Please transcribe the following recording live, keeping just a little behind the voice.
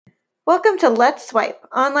Welcome to Let's Swipe,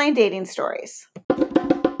 Online Dating Stories. Hey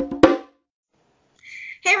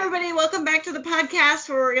everybody, welcome back to the podcast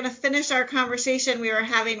where we're going to finish our conversation we were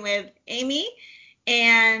having with Amy.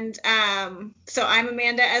 And so I'm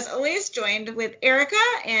Amanda, as always, joined with Erica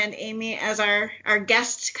and Amy as our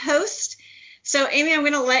guest host. So Amy, I'm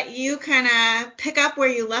going to let you kind of pick up where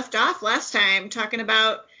you left off last time, talking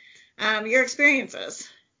about your experiences.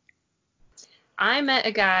 I met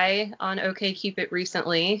a guy on OkCupid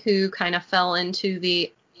recently who kind of fell into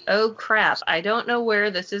the, oh crap, I don't know where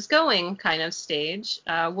this is going kind of stage.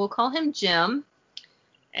 We'll call him Jim.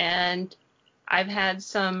 And I've had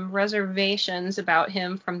some reservations about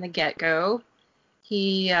him from the get-go.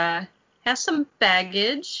 He has some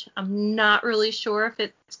baggage. I'm not really sure if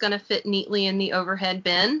it's going to fit neatly in the overhead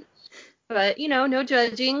bin. But, no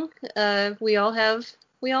judging. We all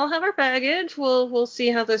have our baggage. We'll see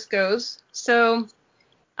how this goes. So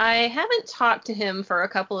I haven't talked to him for a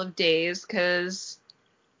couple of days because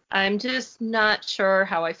I'm just not sure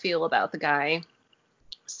how I feel about the guy.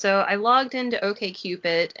 So I logged into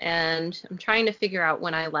OkCupid and I'm trying to figure out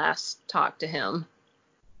when I last talked to him.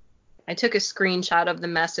 I took a screenshot of the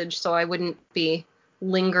message so I wouldn't be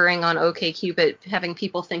lingering on OkCupid, having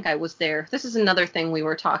people think I was there. This is another thing we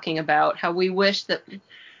were talking about, how we wish that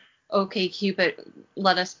OkCupid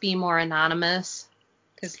let us be more anonymous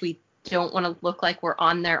because we don't want to look like we're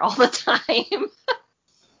on there all the time.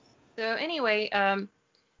 So anyway,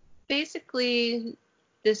 basically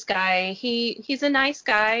this guy, he's a nice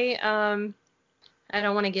guy. I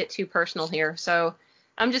don't want to get too personal here, so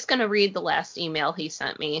I'm just going to read the last email he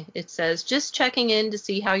sent me. It says, just checking in to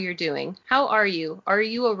see how you're doing. How are you? Are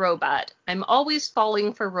you a robot? I'm always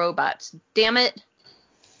falling for robots. Damn it.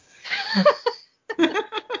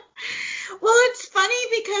 Well, it's funny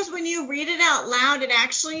because when you read it out loud, it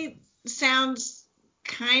actually sounds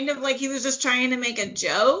kind of like he was just trying to make a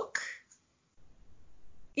joke.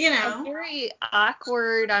 A very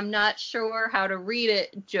awkward, I'm not sure how to read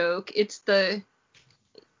it joke. It's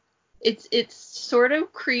sort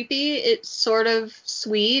of creepy. It's sort of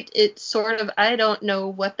sweet. It's sort of, I don't know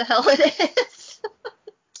what the hell it is.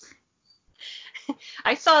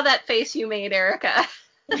 I saw that face you made, Erica.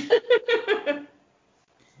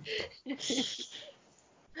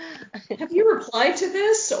 Have you replied to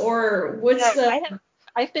this, or what's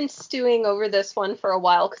I've been stewing over this one for a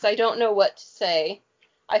while because I don't know what to say.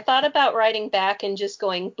 I thought about writing back and just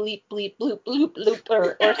going bleep, bleep, bloop, bloop,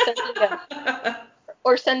 bloop,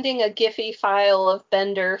 or sending a Giphy file of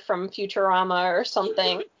Bender from Futurama or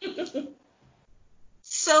something.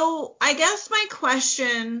 So I guess my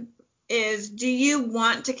question is, do you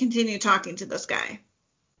want to continue talking to this guy?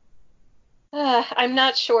 I'm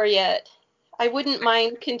not sure yet. I wouldn't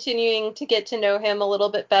mind continuing to get to know him a little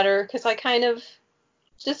bit better because I kind of,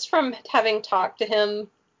 just from having talked to him,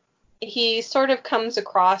 he sort of comes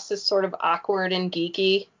across as sort of awkward and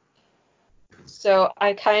geeky. So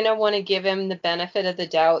I kind of want to give him the benefit of the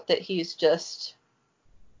doubt that he's just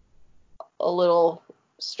a little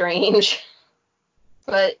strange.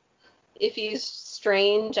 But if he's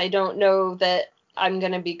strange, I don't know that I'm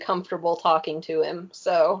going to be comfortable talking to him.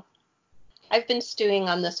 So I've been stewing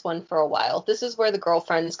on this one for a while. This is where the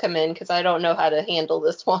girlfriends come in because I don't know how to handle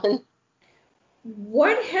this one.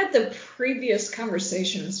 What had the previous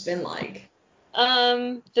conversations been like?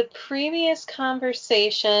 The previous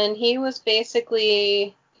conversation, he was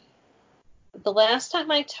basically, the last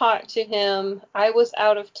time I talked to him, I was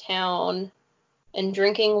out of town and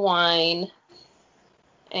drinking wine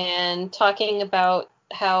and talking about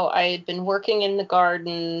how I had been working in the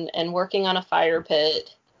garden and working on a fire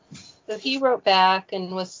pit. So he wrote back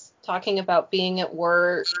and was talking about being at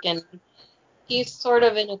work, and he's sort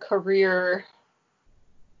of in a career,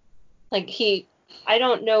 I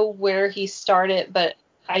don't know where he started, but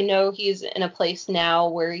I know he's in a place now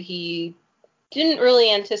where he didn't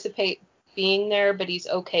really anticipate being there, but he's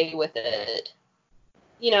okay with it.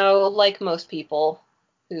 Like most people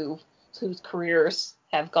whose careers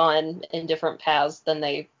have gone in different paths than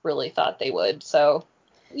they really thought they would. So,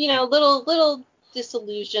 little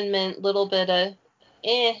disillusionment, little bit of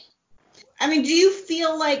I mean, do you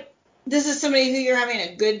feel like this is somebody who you're having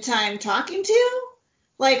a good time talking to?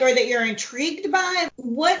 Or that you're intrigued by?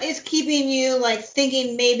 What is keeping you,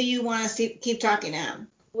 thinking maybe you want to keep talking to him?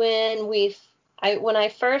 When I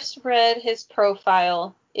first read his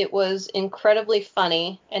profile, it was incredibly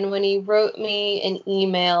funny. And when he wrote me an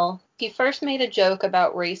email, he first made a joke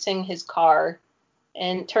about racing his car.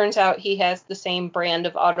 And it turns out he has the same brand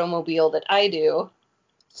of automobile that I do.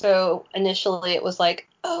 So initially it was like,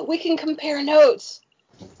 oh, we can compare notes.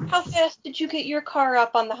 How fast did you get your car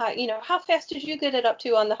up on the how fast did you get it up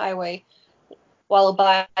to on the highway? while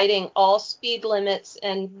abiding all speed limits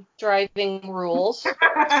and driving rules.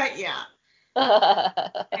 Yeah.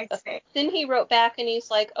 I see. Then he wrote back and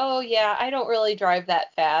he's like, oh yeah, I don't really drive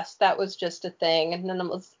that fast. That was just a thing. And then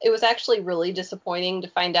it was actually really disappointing to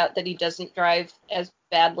find out that he doesn't drive as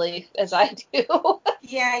badly as I do.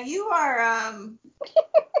 Yeah, you are,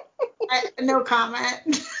 no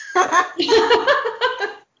comment.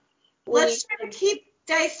 Let's try to keep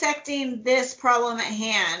dissecting this problem at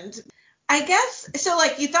hand. I guess, so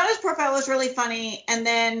like you thought his profile was really funny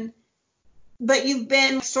but you've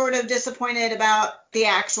been sort of disappointed about the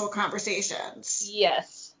actual conversations.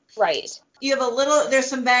 Yes, right. You have there's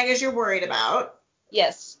some baggage you're worried about.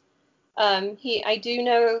 Yes. I do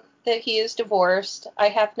know that he is divorced. I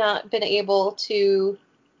have not been able to,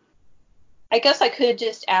 I guess I could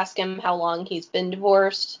just ask him how long he's been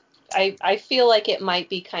divorced. I feel like it might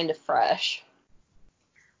be kind of fresh.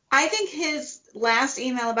 I think his last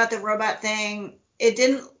email about the robot thing,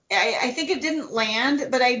 I think it didn't land,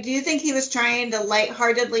 but I do think he was trying to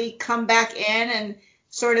lightheartedly come back in and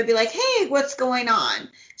sort of be like, hey, what's going on?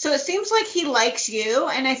 So it seems like he likes you,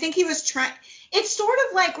 and I think he was trying. It's sort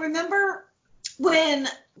of like, remember when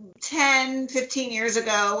 10, 15 years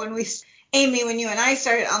ago, Amy, when you and I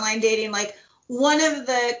started online dating, like one of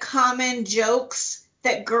the common jokes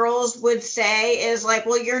that girls would say is like,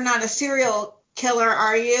 well, you're not a serial killer,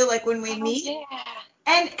 are you? Like when we meet. Yeah.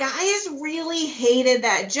 And guys really hated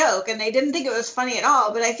that joke, and they didn't think it was funny at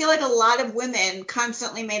all. But I feel like a lot of women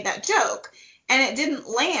constantly made that joke, and it didn't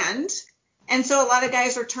land. And so a lot of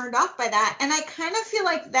guys were turned off by that. And I kind of feel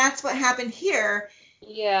like that's what happened here.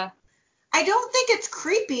 Yeah. I don't think it's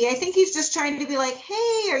creepy. I think he's just trying to be like,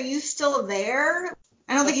 hey, are you still there?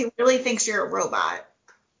 I don't think he really thinks you're a robot.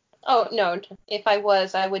 Oh, no. If I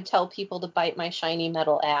was, I would tell people to bite my shiny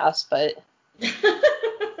metal ass, but...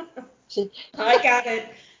 I got it.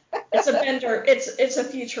 It's a Bender. It's a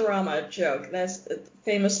Futurama joke. That's the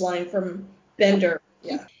famous line from Bender.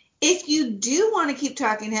 Yeah. If you do want to keep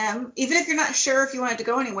talking to him, even if you're not sure if you want it to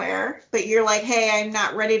go anywhere, but you're like, hey, I'm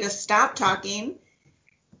not ready to stop talking,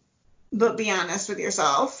 but be honest with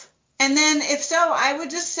yourself. And then if so, I would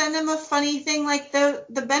just send him a funny thing like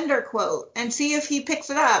the Bender quote and see if he picks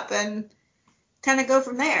it up and kind of go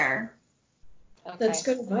from there. Okay. That's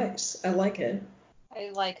good advice. I like it. I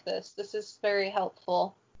like this. This is very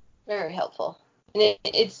helpful. Very helpful. And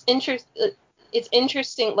it's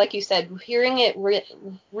interesting, like you said, hearing it,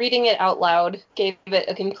 reading it out loud gave it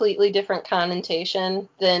a completely different connotation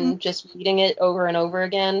than just reading it over and over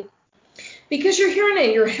again. Because you're hearing it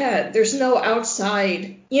in your head. There's no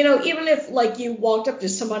outside. Even if, like, you walked up to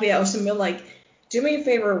somebody else and been like, do me a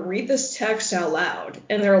favor, read this text out loud.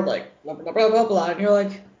 And they're like, blah, blah, blah, blah, blah. And you're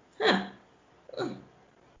like, huh.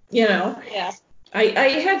 Yeah. I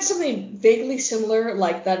had something vaguely similar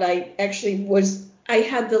like that. I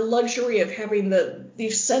had the luxury of having the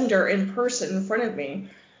sender in person in front of me.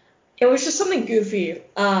 It was just something goofy.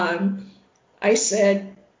 I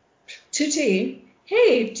said to T,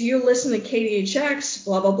 hey, do you listen to KDHX,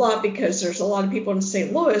 blah, blah, blah, because there's a lot of people in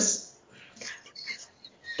St. Louis.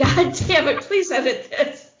 God damn it, please edit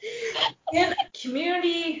this. And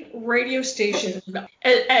community radio station,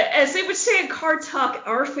 as they would say in Car Talk,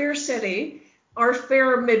 our fair city, our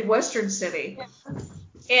fair Midwestern city.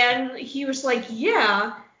 And he was like,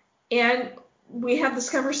 yeah. And we had this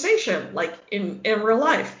conversation, like in real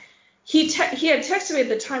life. He had texted me at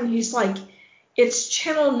the time. He's like, it's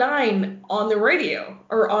channel 9 on the radio,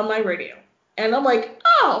 or on my radio. And I'm like,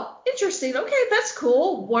 oh, interesting. Okay, that's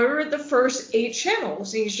cool. What are the first 8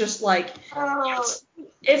 channels? And he's just like,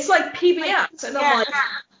 it's like PBS. And I'm like,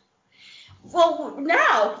 well,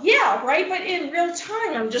 now, yeah, right? But in real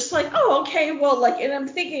time, I'm just like, oh, okay, well, like, and I'm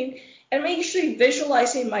thinking, and I'm actually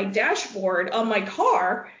visualizing my dashboard on my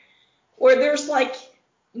car where there's like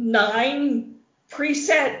 9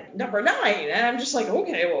 preset number 9. And I'm just like,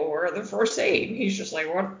 okay, well, where are the first 8? And he's just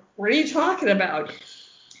like, what are you talking about?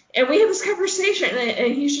 And we have this conversation,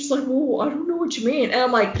 and he's just like, well, I don't know what you mean. And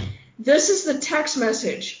I'm like, this is the text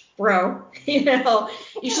message, bro. He's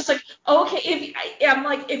just like, okay. I'm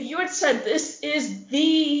like, if you had said this is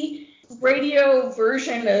the radio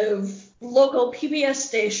version of local PBS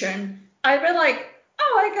station, I'd be like,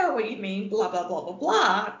 oh, I got what you mean, blah, blah, blah, blah,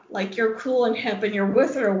 blah. Like, you're cool and hip and you're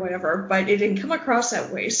with it or whatever, but it didn't come across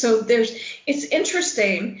that way. So it's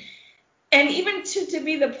interesting. And even to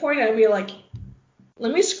be the point, I'd be like,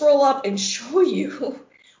 let me scroll up and show you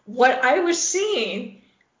what I was seeing,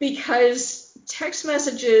 because text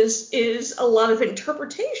messages is a lot of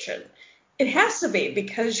interpretation. It has to be,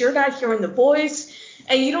 because you're not hearing the voice,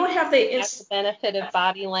 and you don't have the benefit of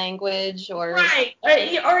body language or right.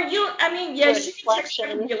 Or you, I mean, yes, you can text them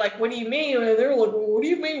and reflection. be like, what do you mean? And they're like, well, what do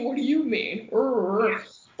you mean? What do you mean?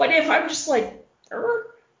 But if I'm just like,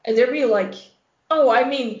 and they'll be like, oh, I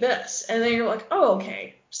mean this, and then you're like, oh,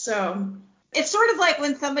 okay. So It's sort of like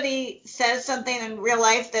when somebody says something in real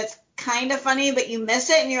life that's kind of funny, but you miss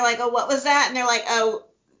it, and you're like, oh, what was that? And they're like, oh,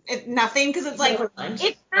 it's nothing, because it's like, never mind.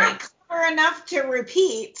 it's not clever enough to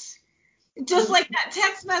repeat. Just like that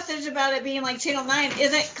text message about it being like Channel 9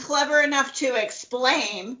 isn't clever enough to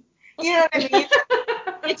explain. You know what I mean?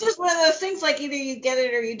 It's just one of those things, like either you get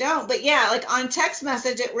it or you don't. But yeah, like on text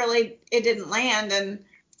message, it didn't land. And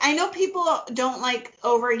I know people don't like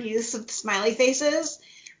overuse of smiley faces,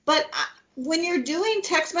 but when you're doing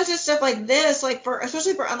text message stuff like this, like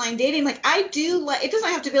especially for online dating, like I do like, it doesn't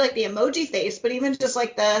have to be like the emoji face, but even just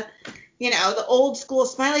like the old school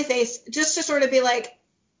smiley face, just to sort of be like,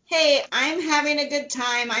 hey, I'm having a good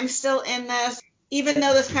time. I'm still in this, even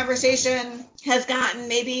though this conversation has gotten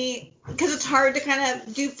maybe, because it's hard to kind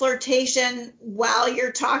of do flirtation while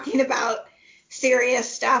you're talking about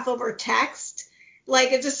serious stuff over text.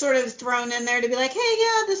 Like, it's just sort of thrown in there to be like, hey,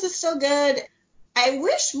 yeah, this is still good. I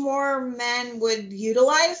wish more men would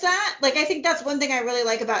utilize that. Like, I think that's one thing I really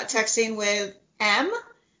like about texting with M,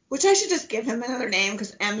 which I should just give him another name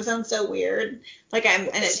because M sounds so weird. Like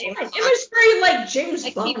it was very like James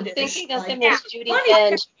Bond. I keep thinking of him like, as Judi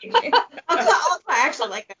Dench. I actually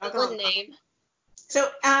like that. Good name. So,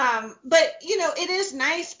 but it is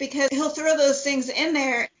nice because he'll throw those things in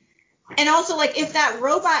there. And also, like, if that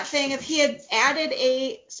robot thing, if he had added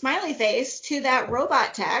a smiley face to that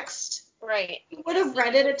robot text, right, you would have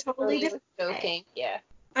read it a totally different way. Yeah.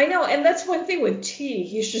 I know, and that's one thing with T.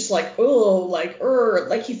 He's just like, oh, like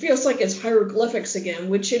he feels like it's hieroglyphics again,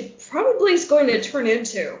 which it probably is going to turn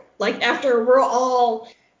into. Like, after we're all,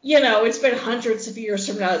 it's been hundreds of years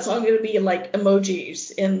from now, it's all going to be like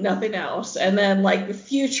emojis and nothing else. And then, like, the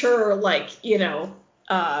future, like,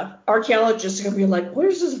 archaeologists are going to be like, what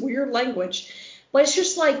is this weird language? But it's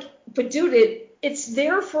just like, but dude, it's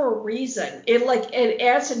there for a reason. It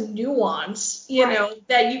adds a nuance,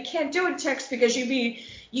 that you can't do in text, because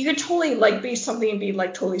you could totally like be something and be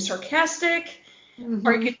like totally sarcastic,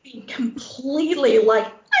 or you could be completely like,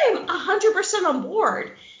 I am 100% on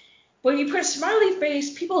board. When you put a smiley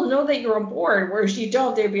face, people know that you're on board, whereas you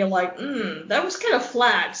don't, they'd be like, that was kind of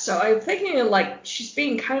flat. So I'm thinking like she's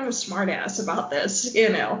being kind of a smartass about this,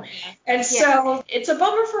 And so it's a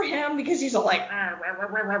bummer for him, because he's all like, rah, rah,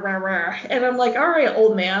 rah, rah, rah, rah. And I'm like, all right,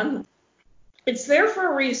 old man, it's there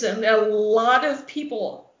for a reason. A lot of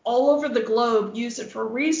people all over the globe use it for a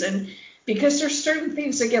reason, because there's certain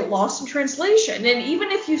things that get lost in translation. And even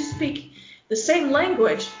if you speak the same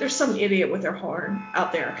language, there's some idiot with their horn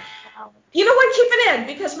out there. You know what? Keep it in,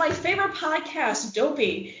 because my favorite podcast,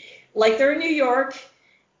 Dopey, like, they're in New York.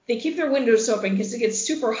 They keep their windows open because it gets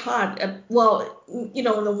super hot, in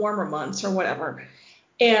the warmer months or whatever.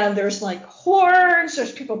 And there's, like, horns.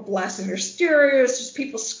 There's people blasting their stereos. There's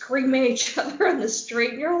people screaming at each other on the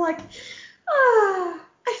street. And you're like, I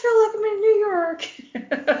feel like I'm in New York.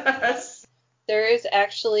 There is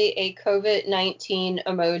actually a COVID-19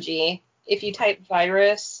 emoji. If you type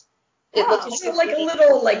virus, it looks like a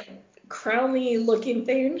little, like, crowny looking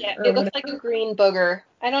thing. Yeah, it looks like a green booger.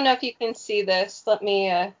 I don't know if you can see this. Let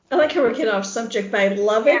me. I like how we're getting off subject, but I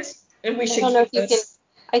love it, and we should keep this.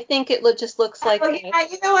 I think it just looks like. Yeah,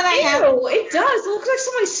 you know what I have? It does. It looks like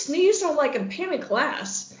somebody sneezed on like a pane of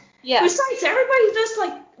glass. Yeah. Besides, everybody does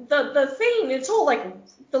like the thing. It's all like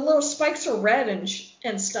the little spikes are red and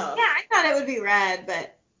stuff. Yeah, I thought it would be red,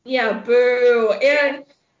 but. Yeah, boo. And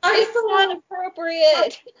it's not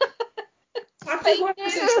appropriate.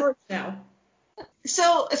 Now.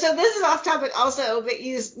 So this is off topic also, but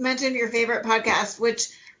you mentioned your favorite podcast, which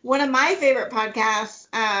one of my favorite podcasts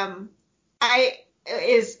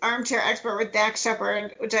is Armchair Expert with Dax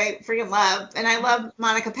Shepard, which I freaking love. And I love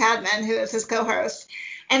Monica Padman, who is his co-host.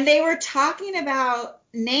 And they were talking about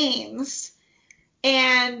names,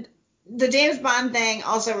 and the James Bond thing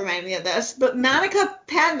also reminded me of this. But Monica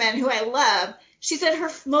Padman, who I love, she said her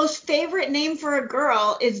most favorite name for a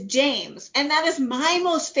girl is James, and that is my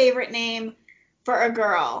most favorite name for a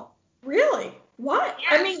girl. Really? What?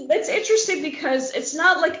 Yeah. I mean, that's interesting, because it's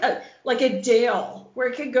not like a Dale where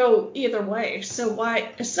it could go either way. So why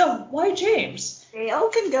James? Dale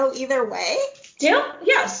can go either way? Dale?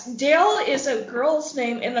 Yes. Dale is a girl's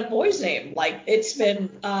name and a boy's name. Like, it's been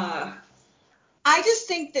I just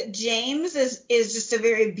think that James is just a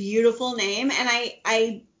very beautiful name, and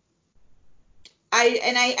I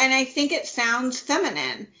think it sounds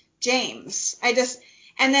feminine, James.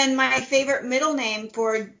 And then my favorite middle name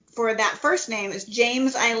for that first name is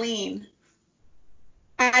James Eileen.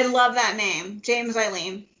 I love that name, James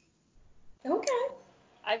Eileen. Okay.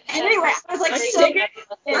 Anyway, I was like,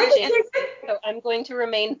 so I'm going to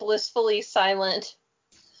remain blissfully silent.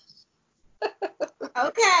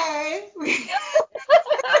 Okay.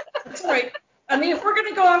 That's all right. I mean, if we're going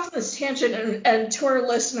to go off this tangent and to our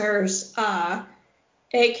listeners,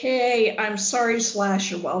 AKA I'm sorry /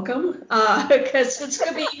 you're welcome, because it's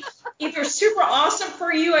going to be either super awesome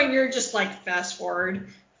for you and you're just like fast forward.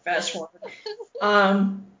 Yeah,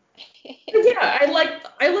 I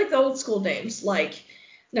like the old school names. Like,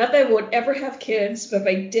 not that I would ever have kids, but if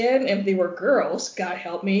I did, if they were girls, God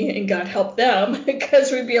help me and God help them,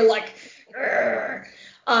 because we'd be like,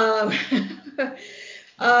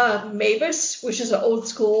 Mavis, which is an old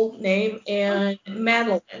school name, and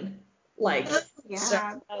Madeline. Like, yeah, so.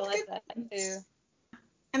 I like that too.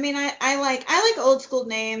 I mean, I like old school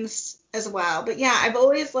names as well, but yeah, I've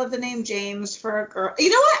always loved the name James for a girl. You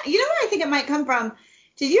know what? You know where I think it might come from?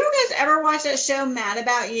 Did you guys ever watch that show Mad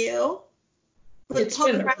About You? It's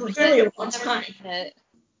been a really long time.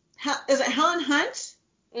 Is it Helen Hunt?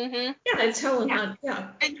 Mm-hmm. Yeah, it's Helen Hunt. Yeah.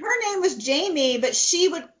 And her name was Jamie, but he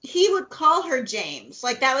would call her James.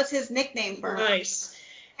 Like, that was his nickname for her. Nice.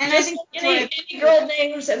 And just I think any girl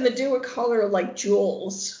names, and the dude would call her like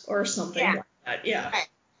Jules or something like that. Yeah. Right.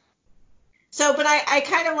 So, but I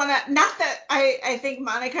kind of want to, not that I think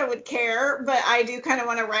Monica would care, but I do kind of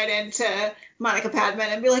want to write into Monica Padman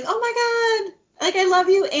and be like, oh my God, like, I love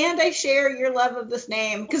you and I share your love of this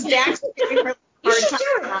name. Because Dax is giving her a hard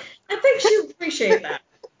time. I think she'd appreciate that.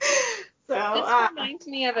 So, this reminds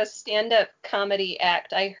me of a stand-up comedy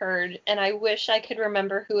act I heard, and I wish I could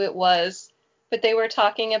remember who it was, but they were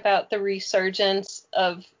talking about the resurgence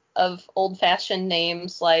of old-fashioned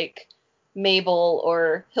names like Mabel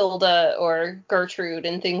or Hilda or Gertrude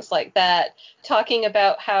and things like that, talking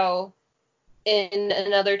about how in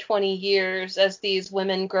another 20 years, as these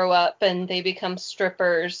women grow up and they become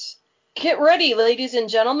strippers, get ready, ladies and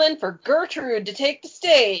gentlemen, for Gertrude to take the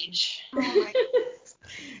stage. Oh my God.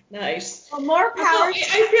 Nice. Well, more power.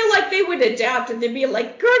 I feel like they would adapt and they'd be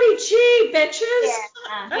like, Gertie G, bitches.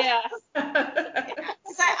 Yeah.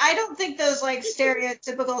 I don't think those like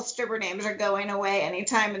stereotypical stripper names are going away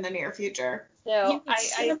anytime in the near future. No,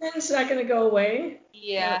 Cinnamon's not going to go away.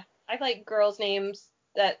 Yeah, I like girls' names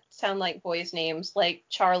that sound like boys' names, like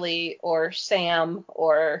Charlie or Sam,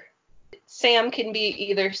 or Sam can be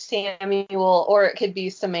either Samuel or it could be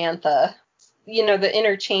Samantha. You know, the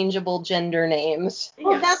interchangeable gender names.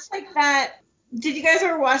 Well, that's like that. Did you guys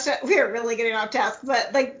ever watch that? We are really getting off task,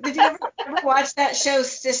 but like, did you ever watch that show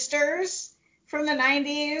Sisters from the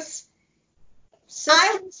 90s?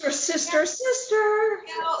 Sisters or Sister?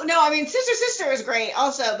 No, I mean, Sister is great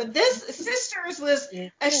also, but this Sisters was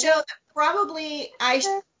a show that probably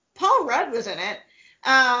Paul Rudd was in it.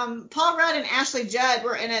 Paul Rudd and Ashley Judd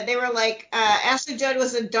were in it. They were like, Ashley Judd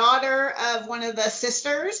was the daughter of one of the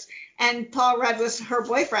sisters, and Paul Rudd was her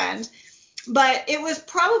boyfriend. But it was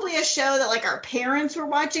probably a show that like our parents were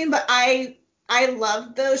watching, but I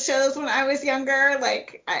loved those shows when I was younger.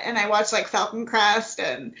 Like, and I watched like Falcon Crest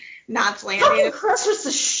and Knots Landing. Falcon Crest was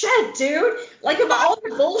the shit, dude. Like, of all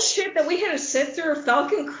the bullshit that we had to sit through,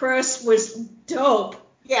 Falcon Crest was dope.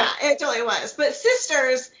 Yeah, it totally was. But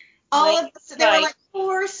Sisters, there were like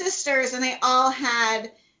 4 sisters, and they all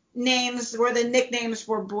had names where the nicknames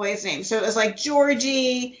were boys' names. So it was like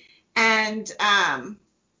Georgie and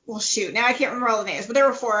well, shoot, now I can't remember all the names, but there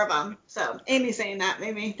were 4 of them. So Amy saying that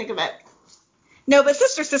made me think of it. No, but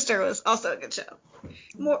Sister was also a good show.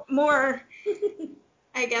 More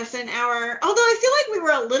I guess although I feel like we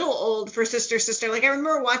were a little old for Sister. Like, I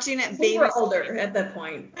remember watching it. We were older at that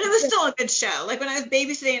point. But it was still a good show. Like, when I was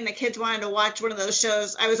babysitting and the kids wanted to watch one of those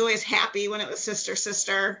shows, I was always happy when it was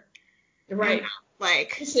Sister. Right.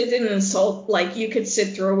 Like, it didn't insult, like, you could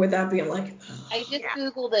sit through it without being like, oh. I just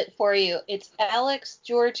Googled it for you. It's Alex,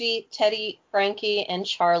 Georgie, Teddy, Frankie, and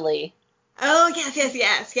Charlie. Oh,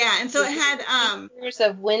 yes. Yeah. And so it had of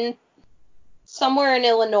somewhere in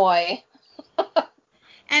Illinois.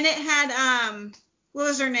 And it had what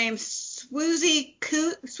was her name? Swoozie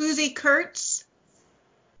Kurtz.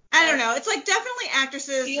 I don't know. It's like definitely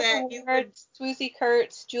actresses Swoozie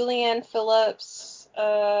Kurtz, Julianne Phillips,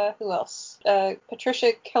 who else?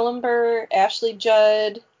 Patricia Killenberg, Ashley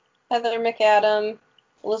Judd, Heather McAdam,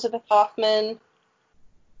 Elizabeth Hoffman.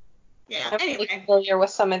 Yeah, I'm really familiar with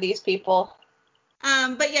some of these people.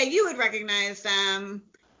 But yeah, you would recognize them.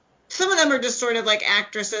 Some of them are just sort of like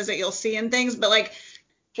actresses that you'll see in things, but like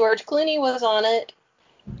George Clooney was on it.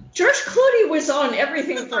 George Clooney was on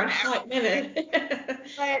everything for a hot minute.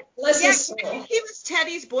 But Bless yeah, his soul. I think he was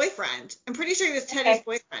Teddy's boyfriend. I'm pretty sure he was Teddy's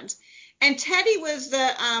boyfriend. And Teddy was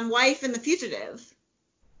the wife in The Fugitive.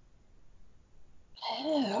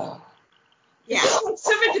 Oh. Yeah.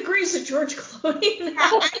 7 degrees of George Clooney.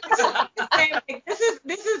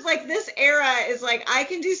 This is like, this era is like, I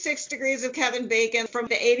can do 6 degrees of Kevin Bacon from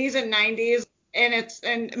the 80s and 90s,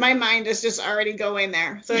 and my mind is just already going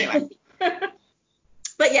there. So anyway.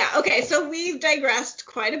 But yeah, okay, so we've digressed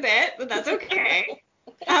quite a bit, but that's okay.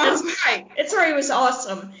 It's right. It's right. It was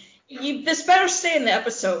awesome. This better stay in the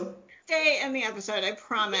episode. Stay in the episode, I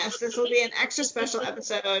promise. This will be an extra special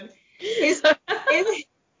episode. Is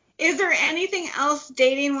there anything else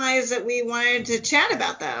dating-wise that we wanted to chat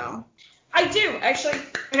about, though? I do, actually.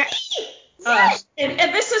 Okay.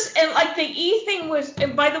 And this is, and like the E thing was,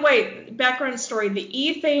 and by the way, background story, the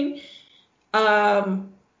E thing,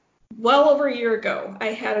 well over a year ago, I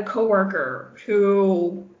had a coworker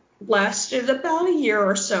who lasted about a year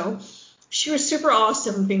or so. She was super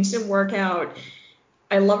awesome. Things didn't work out.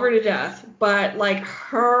 I love her to death, but like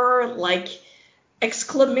her like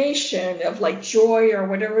exclamation of like joy or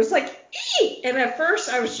whatever was like, "Ee!" And at first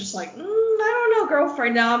I was just like, I don't know,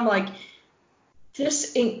 girlfriend. Now I'm like,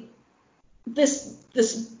 this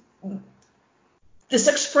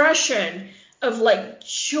expression of like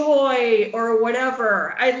joy or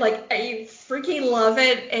whatever, I freaking love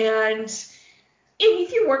it. And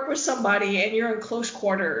if you work with somebody and you're in close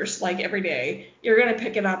quarters like every day, you're going to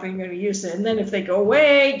pick it up and you're going to use it. And then if they go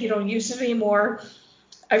away, you don't use it anymore.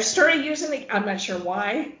 I've started using it. I'm not sure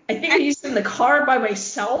why. I think I used it in the car by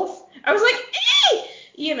myself. I was like, "Hey!"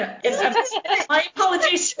 You know, my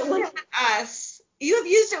apologies. You have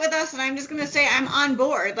used it with us, and I'm just going to say I'm on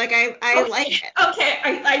board. Like, I like it. Okay,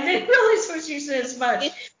 I didn't realize I was using it as much.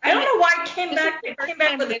 I don't know why it came back. It came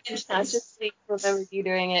back with a vengeance. I just remember you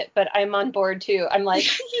doing it, but I'm on board too. I'm like,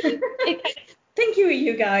 thank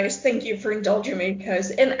you guys. Thank you for indulging me,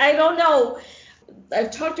 and I don't know.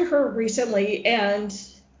 I've talked to her recently, and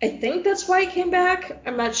I think that's why I came back.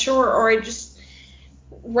 I'm not sure, or I just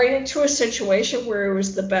ran into a situation where it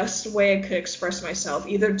was the best way I could express myself,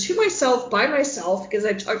 either to myself, by myself, because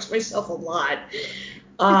I talk to myself a lot,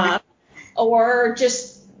 or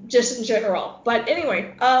just in general. But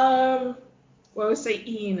anyway, what was I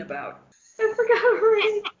eating about? I forgot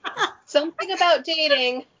already. Something about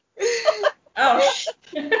dating. Oh.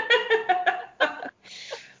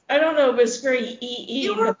 I don't know, it was very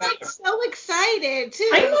You were like so excited too.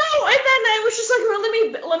 I know, and then I was just like, well,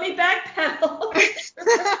 let me backpedal.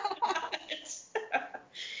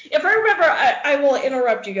 If I remember, I will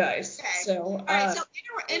interrupt you guys. Okay. So, all right, so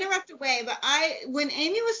interrupt away. But when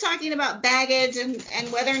Amy was talking about baggage and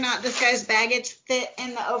whether or not this guy's baggage fit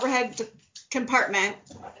in the overhead compartment,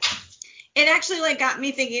 it actually like got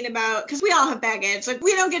me thinking about, because we all have baggage. Like,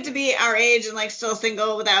 we don't get to be our age and like still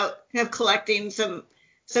single without collecting some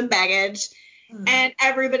baggage, and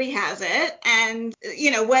everybody has it. And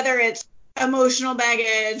whether it's emotional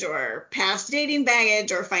baggage or past dating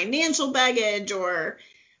baggage or financial baggage or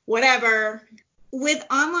whatever, with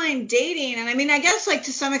online dating, and I mean, I guess like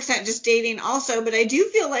to some extent just dating also, but I do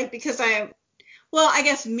feel like because I'm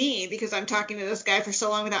talking to this guy for so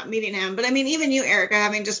long without meeting him, but I mean, even you, Erica,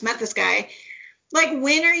 having just met this guy, like,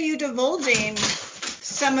 when are you divulging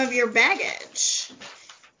some of your baggage?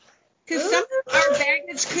 Because some of our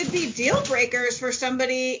baggage could be deal breakers for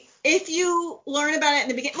somebody if you learn about it in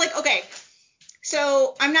the beginning. Like, okay,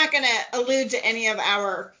 so I'm not going to allude to any of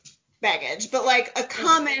our baggage, but like a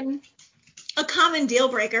common deal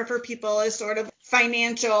breaker for people is sort of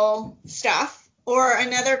financial stuff, or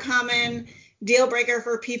another common deal breaker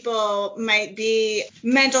for people might be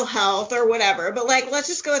mental health or whatever. But like, let's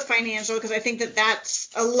just go with financial, because I think that's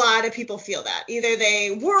a lot of people feel that. Either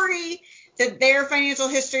they worry that their financial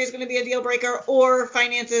history is going to be a deal breaker, or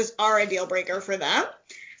finances are a deal breaker for them.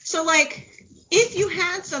 So like, if you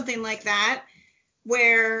had something like that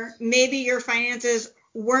where maybe your finances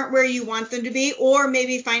weren't where you want them to be, or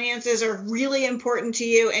maybe finances are really important to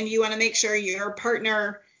you and you want to make sure your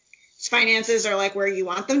partner's finances are like where you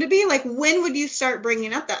want them to be, like, when would you start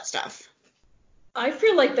bringing up that stuff? I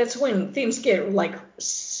feel like that's when things get like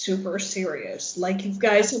super serious. Like, you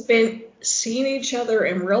guys have been seeing each other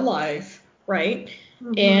in real life, right?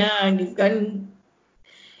 Mm-hmm. And you've gotten,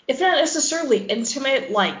 if not necessarily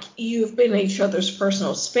intimate, like you've been in each other's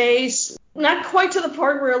personal space. Not quite to the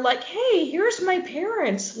part where like, hey, here's my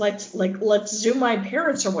parents. Let's Zoom my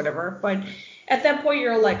parents or whatever. But at that point,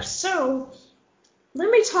 you're like, so let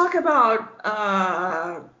me talk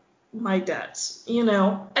about my debts.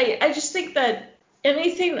 I just think that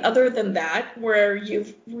anything other than that, where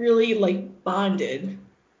you've really like bonded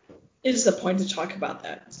is the point to talk about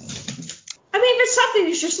that? I mean, if it's something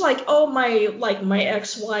that's just like, oh, my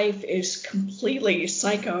ex-wife is completely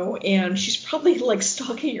psycho and she's probably like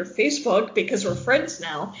stalking your Facebook because we're friends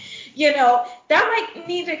now, that might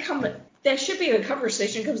need to come. That should be a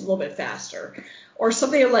conversation comes a little bit faster, or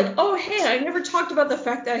something like, oh, hey, I never talked about the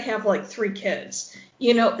fact that I have like 3 kids,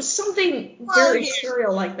 something very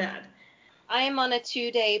serial like that. I am on a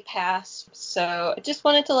 2-day pass, so I just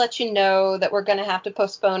wanted to let you know that we're going to have to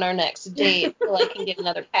postpone our next date until I can get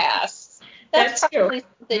another pass. That's probably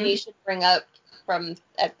something you should bring up from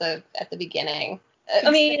at the beginning.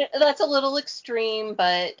 I mean, that's a little extreme,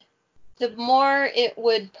 but the more it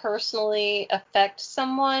would personally affect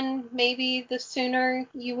someone, maybe the sooner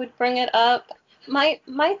you would bring it up. My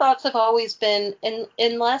thoughts have always been,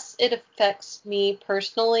 unless it affects me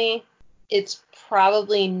personally, it's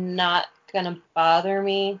probably not gonna bother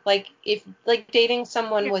me. Like, if dating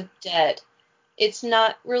someone with debt, it's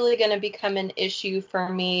not really going to become an issue for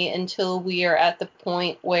me until we are at the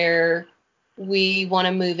point where we want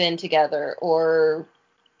to move in together or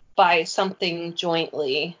buy something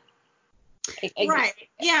jointly. Right.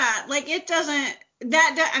 Yeah. Like, it doesn't,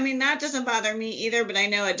 that doesn't bother me either, but I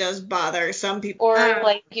know it does bother some people. Or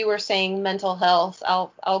like you were saying, mental health.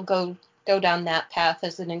 I'll go down that path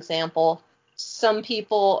as an example. Some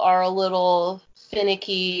people are a little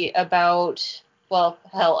finicky about, well,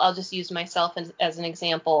 hell, I'll just use myself as an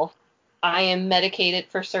example. I am medicated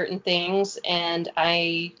for certain things, and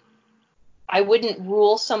I wouldn't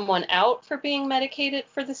rule someone out for being medicated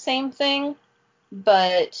for the same thing,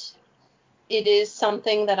 but it is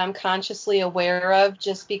something that I'm consciously aware of,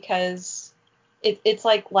 just because it's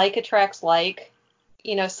like attracts like.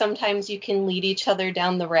 Sometimes you can lead each other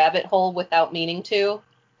down the rabbit hole without meaning to.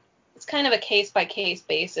 It's kind of a case-by-case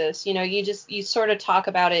basis. You sort of talk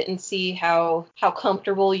about it and see how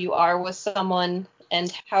comfortable you are with someone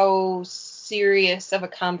and how serious of a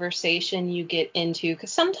conversation you get into.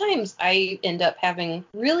 Because sometimes I end up having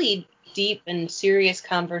really deep and serious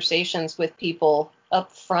conversations with people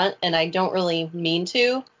up front, and I don't really mean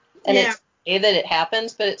to. And it's okay that it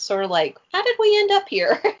happens, but it's sort of like, how did we end up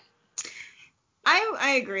here?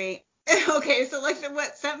 I agree. Okay, so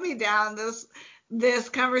what sent me down this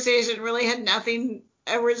conversation really had nothing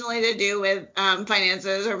originally to do with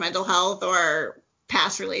finances or mental health or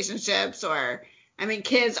past relationships or,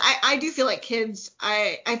 kids. I do feel like kids,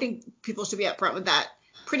 I think people should be upfront with that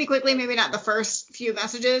pretty quickly. Maybe not the first few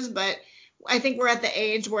messages, but I think we're at the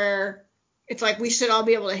age where it's like we should all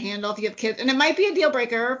be able to handle if you have kids. And it might be a deal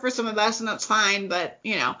breaker for some of us, and that's fine, but,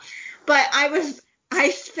 But I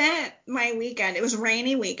spent my weekend, it was a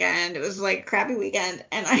rainy weekend, it was like a crappy weekend,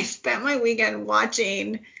 and I spent my weekend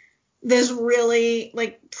watching this really,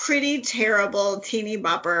 pretty terrible teeny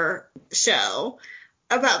bopper show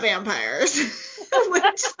about vampires.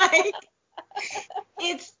 Which,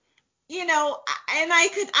 it's, and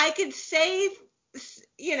I could say,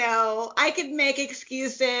 I could make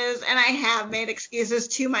excuses, and I have made excuses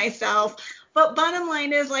to myself. But bottom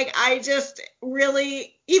line is, I just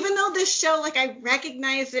really, even though this show, I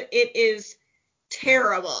recognize that it is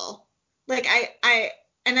terrible.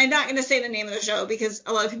 And I'm not going to say the name of the show because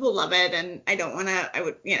a lot of people love it, and I don't want to, I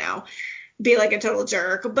would, be like a total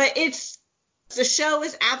jerk. But the show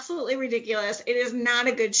is absolutely ridiculous. It is not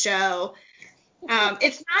a good show.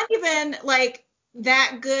 It's not even,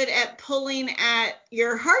 that good at pulling at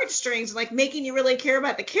your heartstrings, making you really care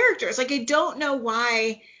about the characters. I don't know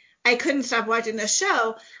why I couldn't stop watching this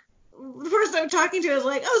show. The person I'm talking to is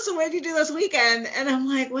like, oh, so what did you do this weekend? And I'm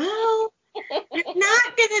like, well, I'm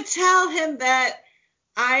not going to tell him that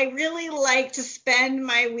I really like to spend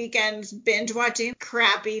my weekends binge watching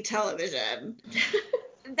crappy television.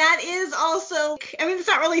 That is also, it's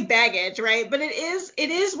not really baggage, right? But it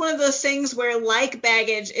is one of those things where, like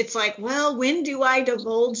baggage, it's like, well, when do I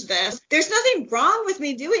divulge this? There's nothing wrong with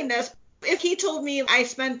me doing this. If he told me I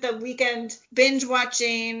spent the weekend binge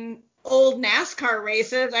watching old NASCAR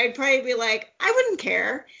races, I'd probably be like, I wouldn't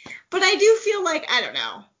care. But I do feel like, I don't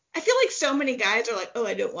know. I feel like so many guys are like, oh,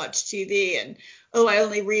 I don't watch TV, and oh, I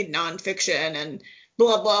only read nonfiction, and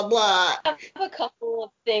blah, blah, blah. I have a couple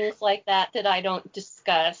of things like that I don't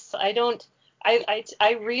discuss. I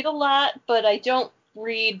read a lot, but I don't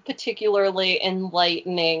read particularly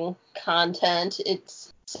enlightening content.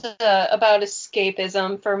 It's about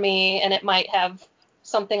escapism for me, and it might have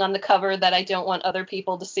something on the cover that I don't want other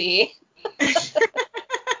people to see.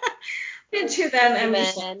 Into that, I'm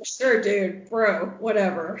just like, sure, dude, bro,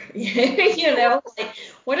 whatever.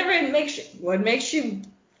 What makes you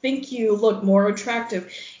think you look more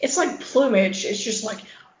attractive. It's like plumage. It's just like,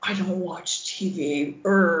 I don't watch TV.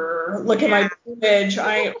 Look at my plumage.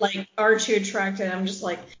 Aren't you attracted? I'm just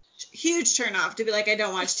like, huge turn off to be like, I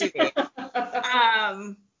don't watch TV.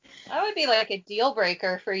 That would be like a deal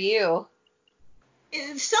breaker for you.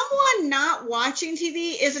 Someone not watching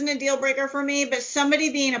TV isn't a deal breaker for me, but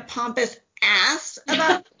somebody being a pompous ass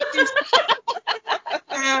about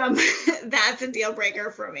that's a deal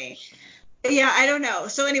breaker for me. Yeah, I don't know.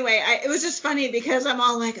 So anyway, it was just funny because I'm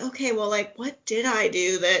all like, okay, well, like, what did I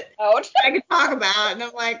do that I could talk about? And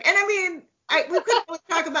I'm like, and I mean, we couldn't really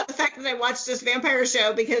talk about the fact that I watched this vampire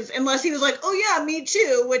show because unless he was like, oh yeah, me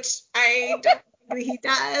too, which I don't think he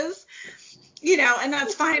does, you know, and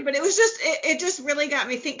that's fine. But it was just, it just really got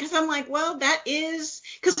me thinking because I'm like, well, that is,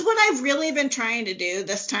 because what I've really been trying to do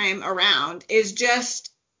this time around is just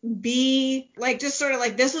be like, just sort of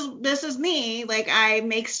like, this is me. Like, I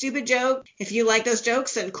make stupid jokes. If you like those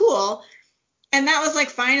jokes, then cool. And that was like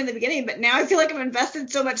fine in the beginning, but now I feel like I've invested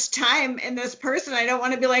so much time in this person. I don't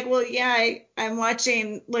want to be like, well, yeah, I'm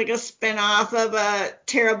watching like a spinoff of a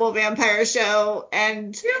terrible vampire show,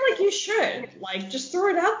 and I feel like you should like just throw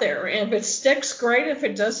it out there, and if it sticks, great. If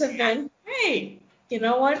it doesn't, then hey, you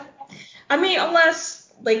know what? I mean, unless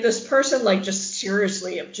like this person like just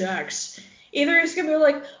seriously objects. Either he's going to be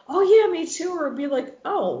like, oh, yeah, me too, or be like,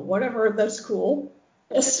 oh, whatever, that's cool.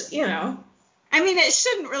 It's, you know. I mean, it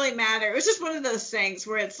shouldn't really matter. It was just one of those things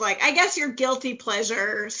where it's like, I guess your guilty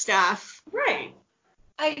pleasure stuff. Right.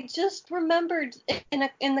 I just remembered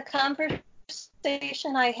in the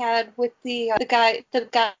conversation I had with the guy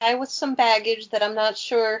with some baggage that I'm not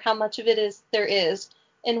sure how much of it there is.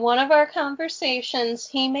 In one of our conversations,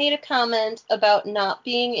 he made a comment about not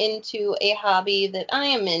being into a hobby that I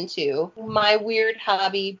am into, my weird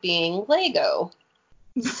hobby being Lego.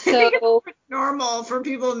 So it's normal for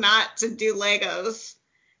people not to do Legos.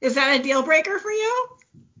 Is that a deal breaker for you?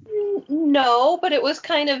 No, but it was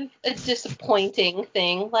kind of a disappointing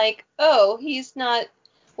thing. Like, oh, he's not...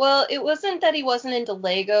 Well, it wasn't that he wasn't into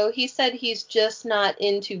Lego. He said he's just not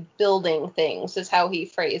into building things, is how he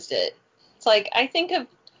phrased it. It's like, I think of,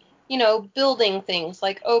 you know, building things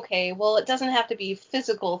like, okay, well, it doesn't have to be a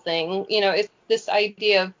physical thing. You know, it's this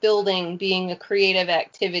idea of building being a creative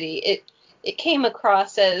activity. It came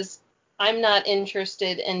across as, I'm not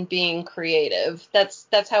interested in being creative. That's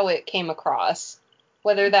how it came across,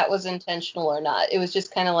 whether that was intentional or not. It was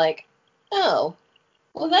just kind of like, oh,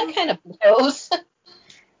 well, that kind of blows.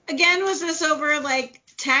 Again, was this over like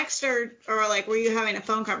text or like were you having a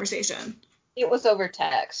phone conversation? It was over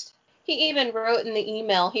text. He even wrote in the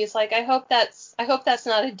email, he's like, I hope that's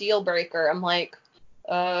not a deal breaker. I'm like,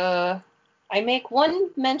 I make one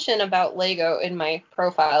mention about Lego in my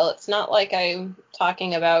profile. It's not like I'm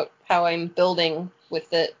talking about how I'm building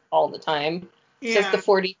with it all the time. Yeah. Just the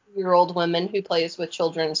 42-year-old woman who plays with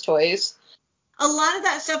children's toys. A lot of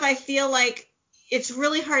that stuff, I feel like it's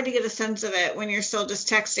really hard to get a sense of it when you're still just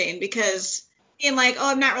texting because being like,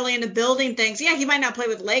 oh, I'm not really into building things. Yeah, he might not play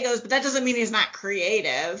with Legos, but that doesn't mean he's not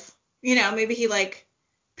creative. You know, maybe he like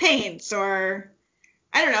paints or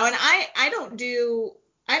I don't know. And I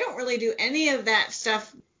don't really do any of that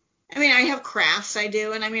stuff. I mean, I have crafts I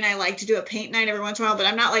do, and I mean, I like to do a paint night every once in a while, but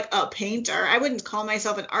I'm not like a painter. I wouldn't call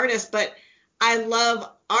myself an artist, but I love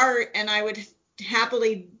art, and I would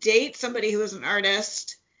happily date somebody who is an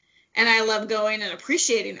artist, and I love going and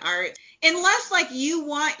appreciating art. Unless, like, you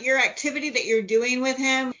want your activity that you're doing with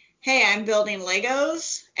him, hey, I'm building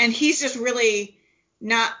Legos, and he's just really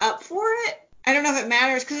not up for it. I don't know if it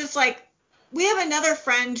matters, because it's like, we have another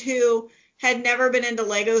friend who had never been into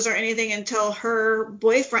Legos or anything until her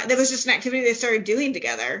boyfriend. That was just an activity they started doing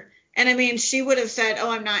together. And I mean, she would have said, oh,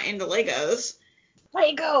 I'm not into Legos.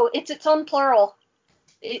 Lego, it's its own plural.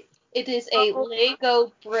 It is a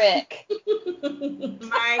Lego brick.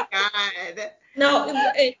 My God.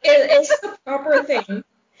 No, it's the proper thing.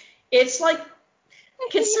 It's like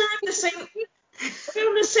considered the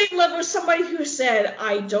same level as somebody who said,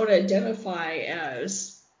 I don't identify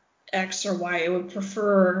as X or Y. I would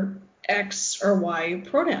prefer X or Y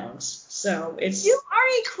pronouns. So it's... You are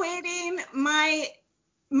equating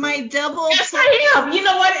my double... Yes, I am. You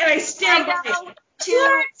know what? And I stand by it.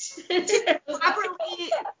 To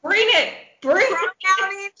properly bring it.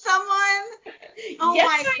 Pronouncing someone? Oh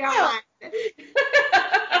yes, my God.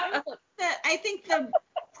 I think the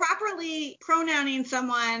properly pronouncing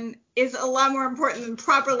someone is a lot more important than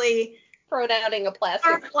properly pronouncing a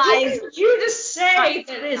plastic. You just say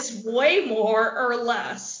that it's way more or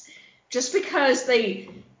less just because they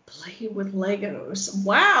play with Legos.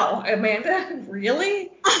 Wow, Amanda,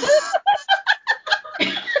 really?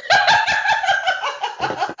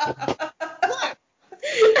 I'm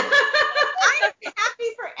happy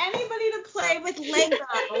for anybody to play with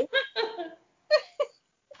Lego.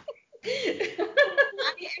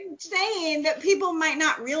 I am saying that people might might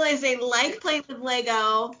not realize they like playing with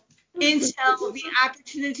Lego until the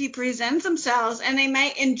opportunity presents themselves, and they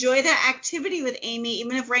might enjoy that activity with Amy,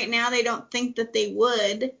 even if right now they don't think that they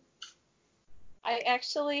would. I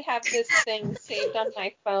actually have this thing saved on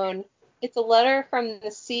my phone. It's a letter from the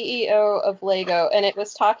CEO of Lego, and it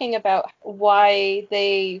was talking about without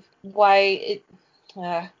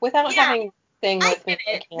having thing with me.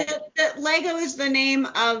 I get it. The Lego is the name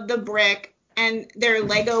of the brick, and they're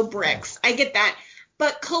Lego bricks. I get that.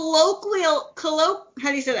 But how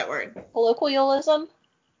do you say that word? Colloquialism?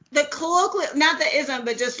 The colloquial, not the ism,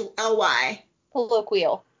 but just L-Y.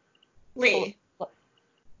 Colloquial. Lee.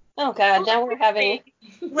 Oh, God, now we're having...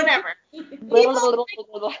 Whatever. People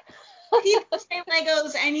say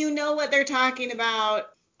Legos, and you know what they're talking about.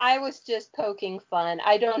 I was just poking fun.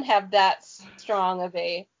 I don't have that strong of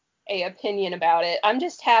a opinion about it. I'm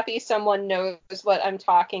just happy someone knows what I'm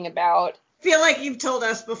talking about. I feel like you've told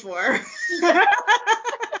us before.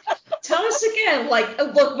 Tell us again. Like,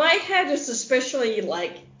 look, my head is especially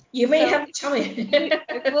like, you may have to tell me.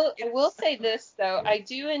 I will say this, though. I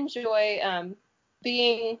do enjoy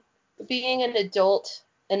being an adult,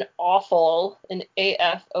 an AFOL,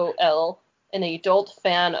 an adult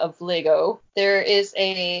fan of Lego. There is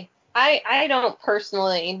I don't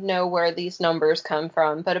personally know where these numbers come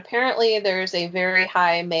from, but apparently there's a very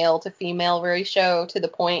high male to female ratio, to the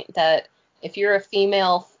point that if you're a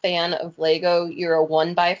female fan of Lego, you're a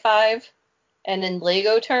 1x5. And in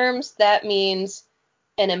Lego terms, that means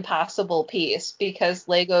an impossible piece, because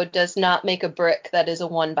Lego does not make a brick that is a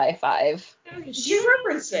 1x5. You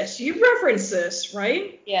reference this,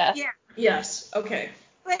 right? Yeah. Yeah. Yes. Okay.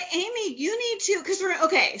 But Amy, you need to, because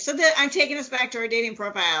I'm taking us back to our dating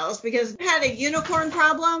profiles, because we had a unicorn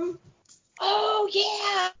problem. Oh,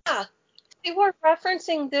 yeah. We were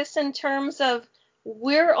referencing this in terms of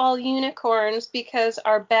we're all unicorns because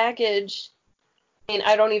our baggage, I mean,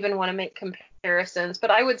 I don't even want to make comparisons,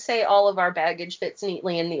 but I would say all of our baggage fits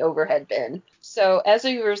neatly in the overhead bin. So as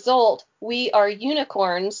a result, we are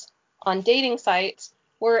unicorns on dating sites.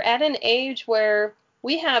 We're at an age where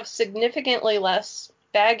we have significantly less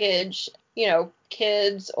baggage,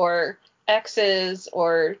 kids or exes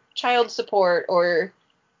or child support or,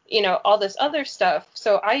 all this other stuff.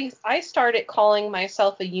 So I started calling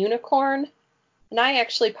myself a unicorn, and I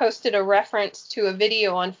actually posted a reference to a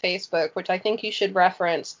video on Facebook, which I think you should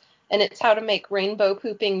reference, and it's how to make rainbow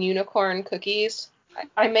pooping unicorn cookies.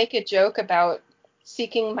 I make a joke about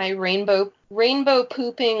seeking my rainbow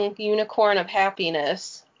pooping unicorn of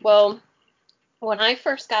happiness. Well, when I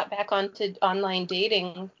first got back onto online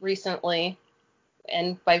dating recently,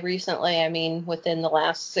 and by recently I mean within the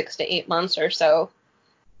last 6 to 8 months or so,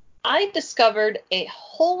 I discovered a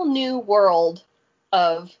whole new world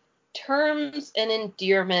of terms and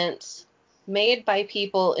endearments made by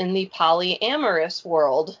people in the polyamorous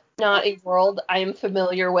world. Not a world I'm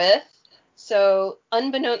familiar with. So,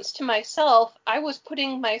 unbeknownst to myself, I was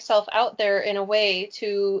putting myself out there in a way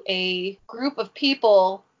to a group of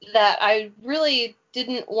people that I really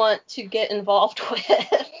didn't want to get involved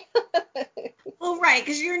with. Well, right,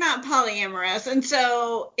 because you're not polyamorous, and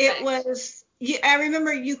so it was. I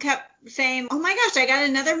remember you kept saying, "Oh my gosh, I got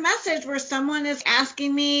another message where someone is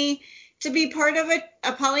asking me to be part of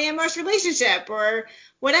a polyamorous relationship or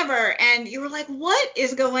whatever," and you were like, "What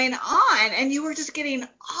is going on?" And you were just getting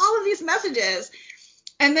all of these messages,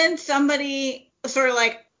 and then somebody sort of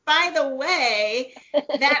like, by the way,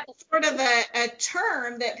 that's sort of a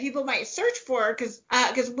term that people might search for because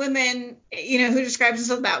women, who describe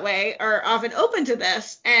themselves that way are often open to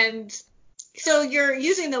this. And so you're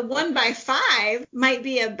using the 1x5 might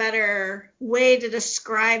be a better way to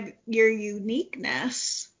describe your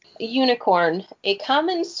uniqueness. Unicorn, a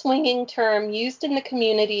common swinging term used in the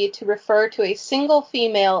community to refer to a single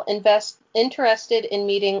female interested in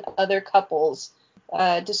meeting other couples.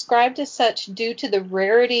 Described as such due to the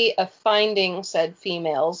rarity of finding said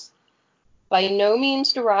females. By no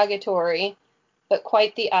means derogatory, but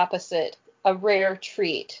quite the opposite, a rare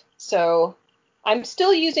treat. So I'm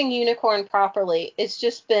still using unicorn properly. It's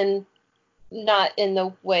just been not in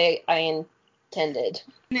the way I intended.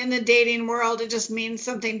 In the dating world, it just means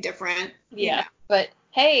something different. Yeah. But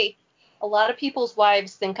hey, a lot of people's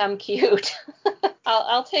wives think I'm cute.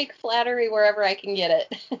 I'll take flattery wherever I can get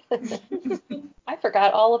it. I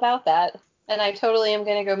forgot all about that. And I totally am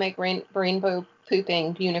going to go make rainbow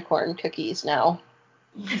pooping unicorn cookies now.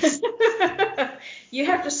 You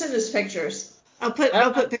have to send us pictures. I'll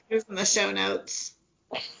put pictures in the show notes.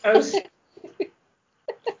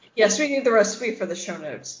 Yes, we need the recipe for the show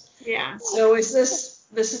notes. Yeah. So is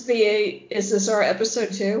this our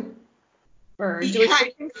episode 2? Or do we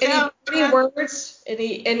take Any words?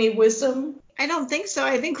 Any wisdom? I don't think so.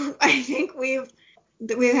 I think we've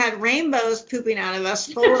had rainbows pooping out of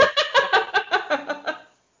us full of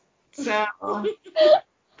so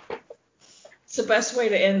it's the best way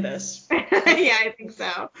to end this. yeah, I think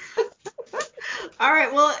so. All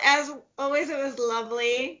right. Well, as always, it was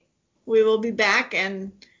lovely. We will be back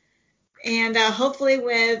and hopefully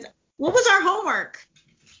with what was our homework?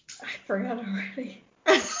 I forgot already.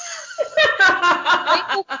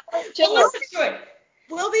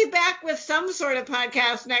 We'll be back with some sort of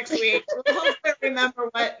podcast next week. We'll hopefully remember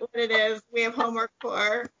what it is we have homework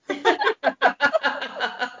for.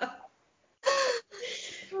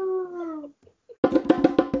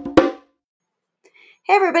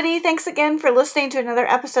 Hey everybody, thanks again for listening to another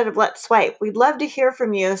episode of Let's Swipe. We'd love to hear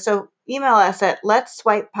from you, so email us at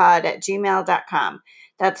letsswipepod@gmail.com.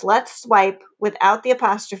 That's let's swipe without the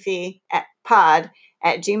apostrophe at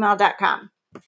pod@gmail.com.